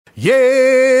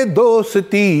ये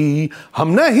दोस्ती हम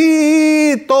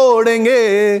नहीं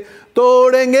तोड़ेंगे,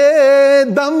 तोड़ेंगे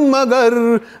दम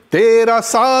मगर तेरा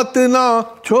साथ ना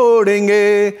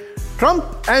छोड़ेंगे. Trump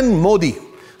and Modi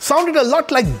sounded a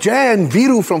lot like Jay and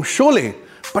Viru from Sholay.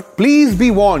 But please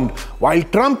be warned, while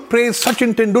Trump praised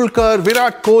Sachin Tendulkar,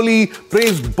 Virat Kohli,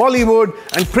 praised Bollywood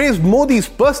and praised Modi's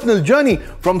personal journey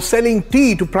from selling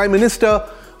tea to Prime Minister,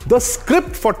 the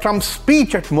script for Trump's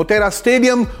speech at Motera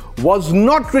Stadium was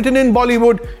not written in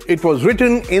Bollywood, it was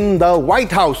written in the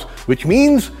White House, which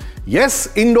means,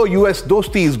 yes, Indo-US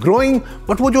dosti is growing,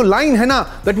 but wo jo line hai na,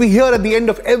 that we hear at the end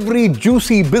of every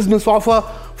juicy business offer,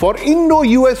 for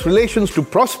Indo-US relations to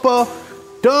prosper,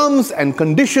 terms and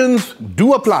conditions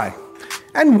do apply.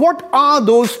 And what are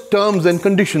those terms and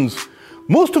conditions?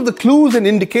 Most of the clues and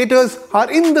indicators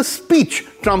are in the speech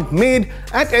Trump made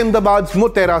at Ahmedabad's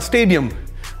Motera Stadium.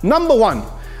 Number one,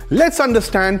 let's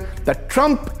understand that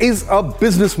Trump is a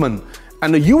businessman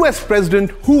and a US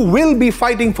president who will be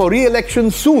fighting for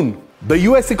re-election soon. The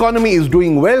US economy is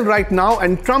doing well right now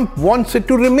and Trump wants it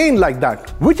to remain like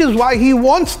that, which is why he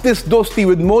wants this dosti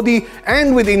with Modi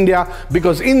and with India,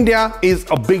 because India is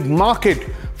a big market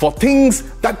for things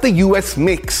that the US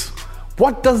makes.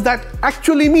 What does that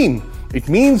actually mean? It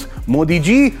means, Modi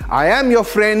ji, I am your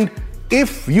friend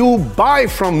if you buy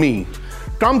from me.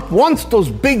 Trump wants those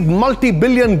big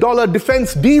multi-billion-dollar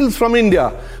defense deals from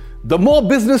India. The more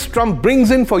business Trump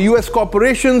brings in for US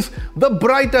corporations, the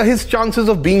brighter his chances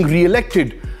of being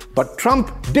re-elected. But Trump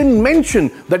didn't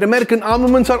mention that American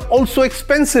armaments are also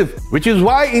expensive, which is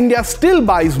why India still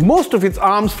buys most of its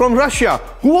arms from Russia,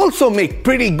 who also make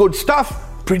pretty good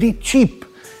stuff, pretty cheap.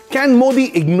 Can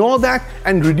Modi ignore that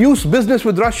and reduce business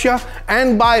with Russia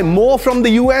and buy more from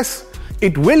the US?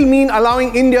 It will mean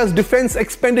allowing India's defense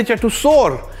expenditure to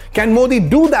soar. Can Modi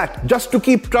do that just to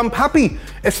keep Trump happy,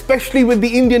 especially with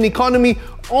the Indian economy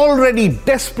already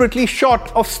desperately short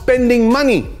of spending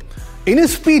money? In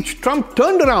his speech, Trump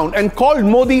turned around and called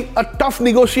Modi a tough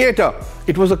negotiator.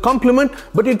 It was a compliment,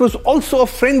 but it was also a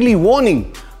friendly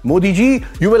warning. Modi ji,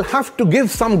 you will have to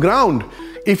give some ground.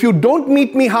 If you don't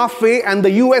meet me halfway and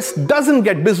the US doesn't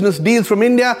get business deals from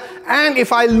India, and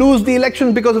if I lose the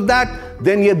elections because of that,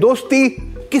 then ye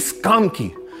dosti kis kaam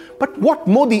ki? But what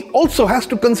Modi also has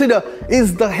to consider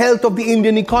is the health of the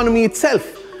Indian economy itself.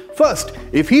 First,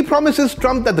 if he promises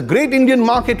Trump that the great Indian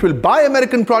market will buy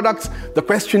American products, the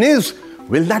question is,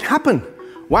 will that happen?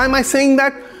 Why am I saying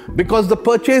that? Because the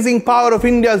purchasing power of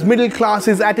India's middle class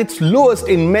is at its lowest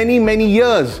in many, many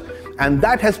years. And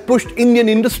that has pushed Indian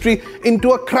industry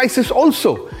into a crisis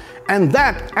also. And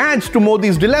that adds to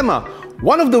Modi's dilemma.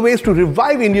 One of the ways to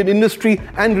revive Indian industry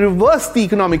and reverse the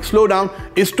economic slowdown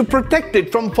is to protect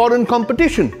it from foreign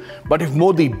competition. But if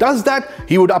Modi does that,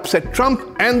 he would upset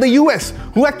Trump and the US,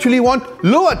 who actually want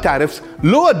lower tariffs,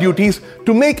 lower duties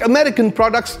to make American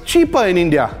products cheaper in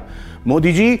India.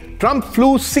 Modi ji, Trump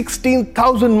flew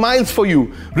 16,000 miles for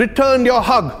you, returned your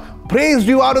hug, praised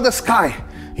you out of the sky.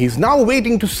 He's now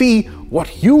waiting to see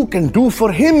what you can do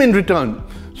for him in return.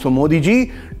 So Modi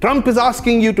ji, Trump is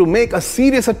asking you to make a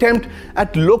serious attempt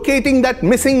at locating that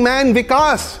missing man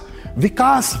Vikas.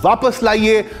 Vikas वापस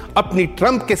लाइए, अपनी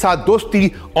Trump के साथ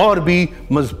दोस्ती और भी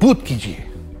मजबूत कीजिए.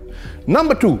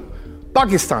 Number 2,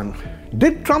 Pakistan.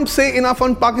 Did Trump say enough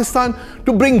on Pakistan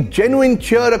to bring genuine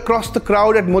cheer across the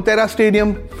crowd at Motera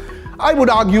Stadium? I would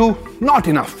argue not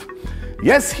enough.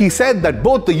 Yes, he said that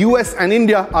both the US and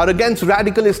India are against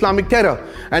radical Islamic terror.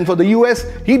 And for the US,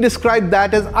 he described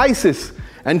that as ISIS.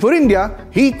 And for India,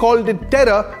 he called it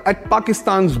terror at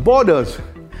Pakistan's borders.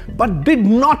 But did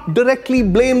not directly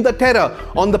blame the terror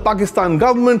on the Pakistan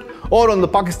government or on the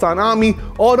Pakistan army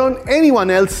or on anyone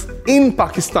else in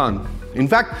Pakistan. In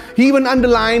fact, he even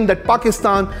underlined that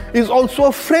Pakistan is also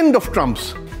a friend of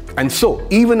Trump's. And so,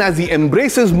 even as he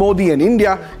embraces Modi and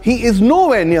India, he is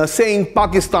nowhere near saying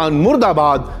Pakistan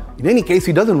Murdabad. In any case,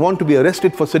 he doesn't want to be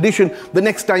arrested for sedition the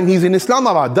next time he's in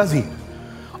Islamabad, does he?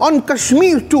 On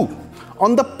Kashmir too,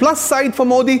 on the plus side for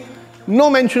Modi, no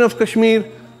mention of Kashmir,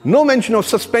 no mention of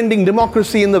suspending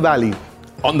democracy in the valley.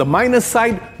 On the minus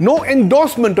side, no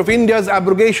endorsement of India's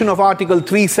abrogation of Article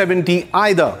 370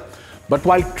 either. But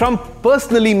while Trump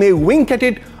personally may wink at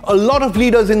it, a lot of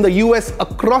leaders in the US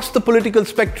across the political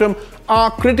spectrum are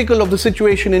critical of the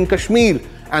situation in Kashmir,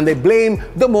 and they blame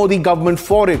the Modi government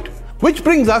for it. Which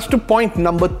brings us to point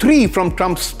number 3 from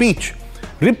Trump's speech.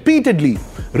 Repeatedly,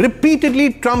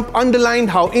 Trump underlined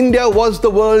how India was the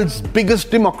world's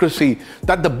biggest democracy,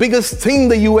 that the biggest thing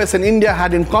the US and India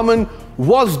had in common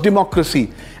was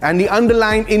democracy. And he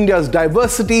underlined India's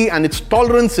diversity and its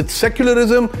tolerance, its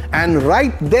secularism, and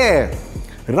right there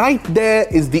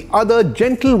is the other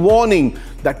gentle warning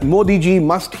that Modi ji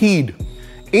must heed.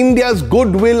 India's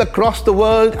goodwill across the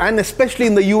world and especially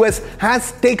in the US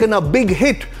has taken a big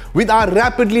hit with our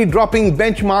rapidly dropping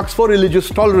benchmarks for religious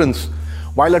tolerance.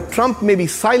 While a Trump may be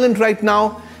silent right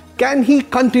now, can he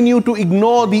continue to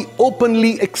ignore the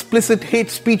openly explicit hate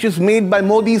speeches made by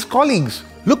Modi's colleagues?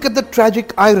 Look at the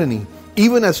tragic irony.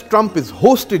 Even as Trump is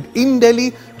hosted in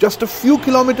Delhi, just a few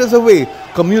kilometers away,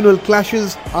 communal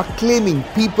clashes are claiming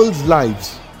people's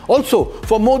lives. Also,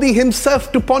 for Modi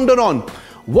himself to ponder on,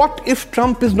 what if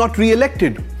Trump is not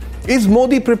re-elected? Is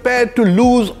Modi prepared to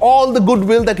lose all the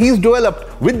goodwill that he's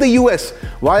developed with the US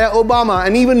via Obama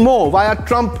and even more via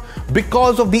Trump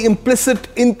because of the implicit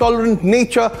intolerant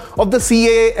nature of the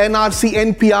CAA, NRC,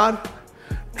 NPR?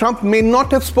 Trump may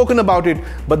not have spoken about it,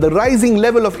 but the rising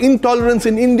level of intolerance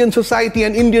in Indian society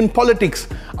and Indian politics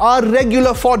are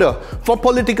regular fodder for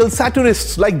political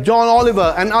satirists like John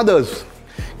Oliver and others.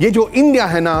 Ye jo India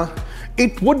hai na,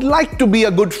 it would like to be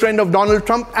a good friend of Donald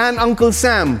Trump and Uncle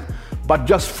Sam, but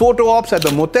just photo ops at the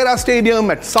Motera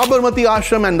Stadium, at Sabarmati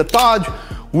Ashram and the Taj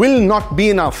will not be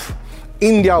enough.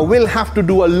 India will have to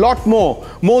do a lot more.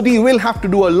 Modi will have to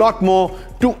do a lot more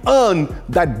to earn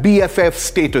that BFF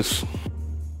status.